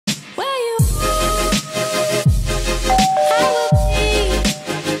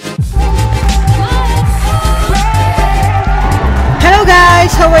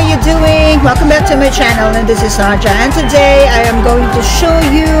how are you doing? Welcome back to my channel, and this is Naja, and today I am going to show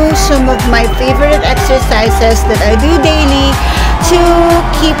you some of my favorite exercises that I do daily to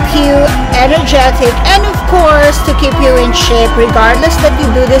keep you energetic and of course to keep you in shape, regardless that you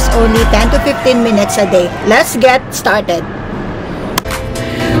do this only 10 to 15 minutes a day. Let's get started.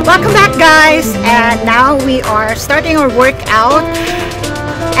 Welcome back, guys, and now we are starting our workout.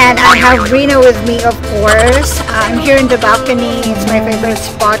 And I have Rena with me, of course. I'm here in the balcony. It's my favorite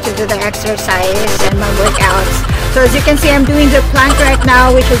spot to do the exercise and my workouts. So as you can see, I'm doing the plank right now,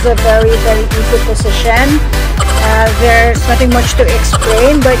 which is a very easy position. There's nothing much to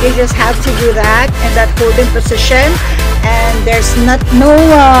explain, but you just have to do that in that holding position. And there's no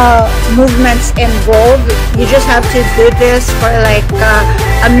movements involved. You just have to do this for like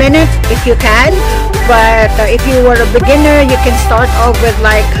a minute if you can. But if you were a beginner, you can start off with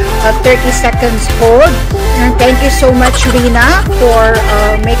like a 30 seconds hold. And thank you so much, Rena, for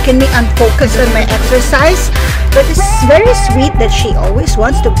making me unfocus on my exercise. But it's very sweet that she always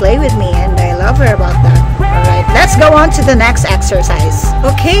wants to play with me, and I love her about that. Alright, let's go on to the next exercise.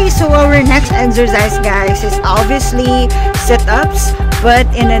 Okay, so our next exercise, guys, is obviously sit-ups, but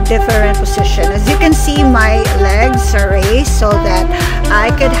in a different position. As you can see, my legs are raised so that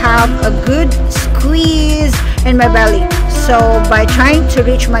I could have a good squeeze in my belly. So by trying to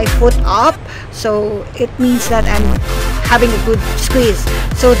reach my foot up, so it means that I'm having a good squeeze.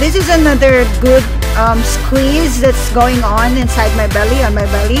 So this is another good squeeze that's going on inside my belly, on my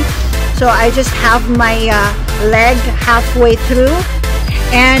belly. So I just have my leg halfway through,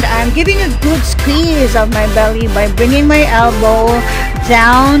 and I'm giving a good squeeze of my belly by bringing my elbow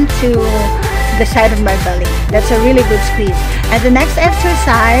down to the side of my belly. That's a really good squeeze. And the next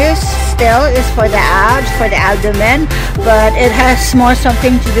exercise still is for the abs, for the abdomen, but it has more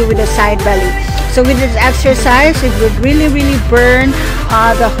something to do with the side belly. So with this exercise, it would really burn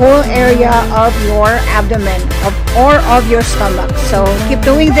the whole area of your abdomen or of your stomach. So keep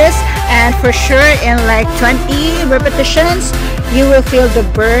doing this, and for sure in like 20 repetitions, you will feel the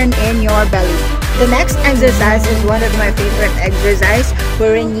burn in your belly. The next exercise is one of my favorite exercises,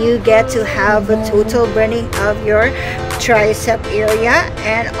 wherein you get to have a total burning of your tricep area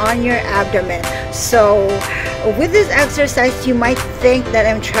and on your abdomen. So with this exercise, you might think that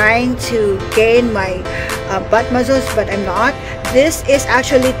I'm trying to gain my butt muscles, but I'm not. This is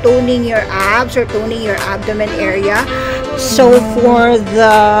actually toning your abs or toning your abdomen area. So for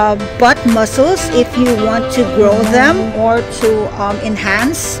the butt muscles, if you want to grow them or to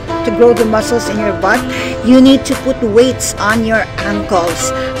enhance, to grow the muscles in your butt, you need to put weights on your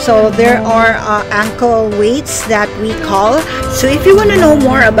ankles. So there are ankle weights that we call. So if you want to know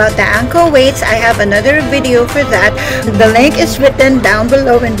more about the ankle weights, I have another video for that. The link is written down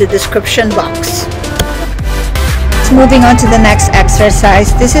below in the description box. Moving on to the next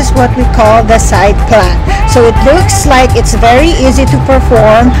exercise, this is what we call the side plank. So it looks like it's very easy to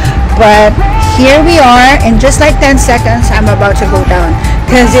perform, but here we are, in just like 10 seconds I'm about to go down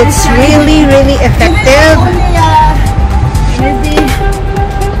because it's really effective. Maybe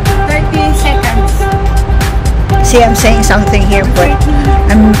 30 seconds. See, I'm saying something here, but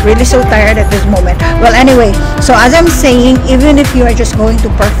I'm really so tired at this moment. Well, anyway, so as I'm saying, even if you are just going to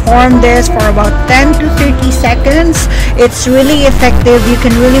perform this for about 10 to 30 seconds, it's really effective. You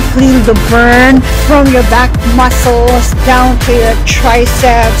can really feel the burn from your back muscles down to your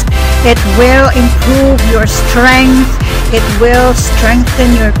triceps. It will improve your strength. It will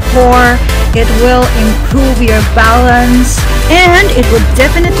strengthen your core. It will improve your balance, and it will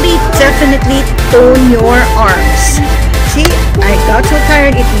definitely tone your arms. See, I got so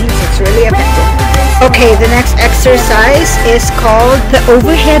tired, it means it's really effective. Okay, the next exercise is called the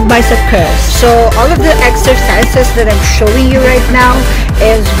overhead bicep curls. So all of the exercises that I'm showing you right now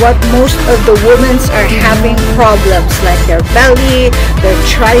is what most of the women are having problems, like their belly, their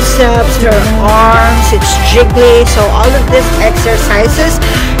triceps, their arms, it's jiggly. So all of these exercises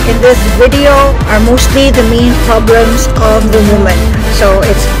in this video are mostly the main problems of the woman. So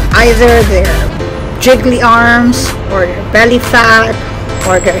it's either their jiggly arms, or their belly fat,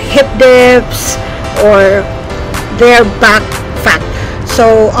 or their hip dips, or their back fat.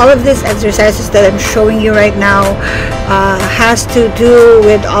 So all of these exercises that I'm showing you right now has to do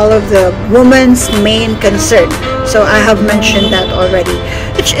with all of the woman's main concern. So I have mentioned that already,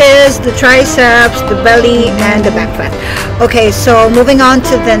 which is the triceps, the belly, and the back fat. Okay, so moving on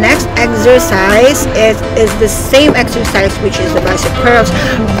to the next exercise. It is the same exercise, which is the bicep curls,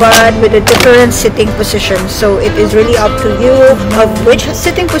 but with a different sitting position. So it is really up to you of which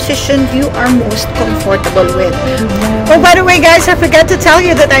sitting position you are most comfortable with. Oh, by the way guys, I forgot to tell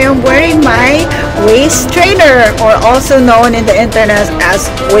you that I am wearing my waist trainer, or also known in the internet as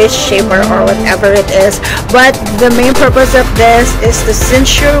waist shaper or whatever it is. But the main purpose of this is to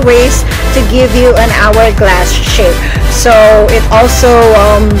cinch your waist to give you an hourglass shape. So it also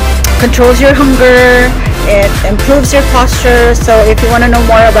controls your hunger, it improves your posture. So if you want to know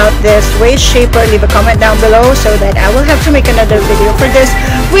more about this waist shaper, leave a comment down below so that I will have to make another video for this,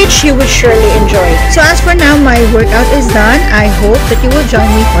 which you would surely enjoy. So as for now, my workout is done. I hope that you will join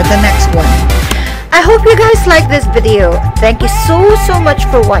me for the next one. I hope you guys like this video. Thank you so much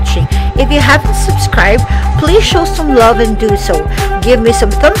for watching. If you haven't subscribed, please show some love and do so. Give me some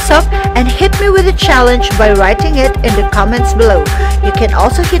thumbs up and hit me with a challenge by writing it in the comments below. You can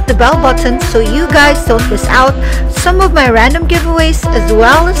also hit the bell button so you guys don't miss out some of my random giveaways, as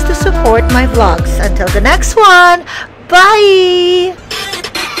well as to support my vlogs. Until the next one, bye!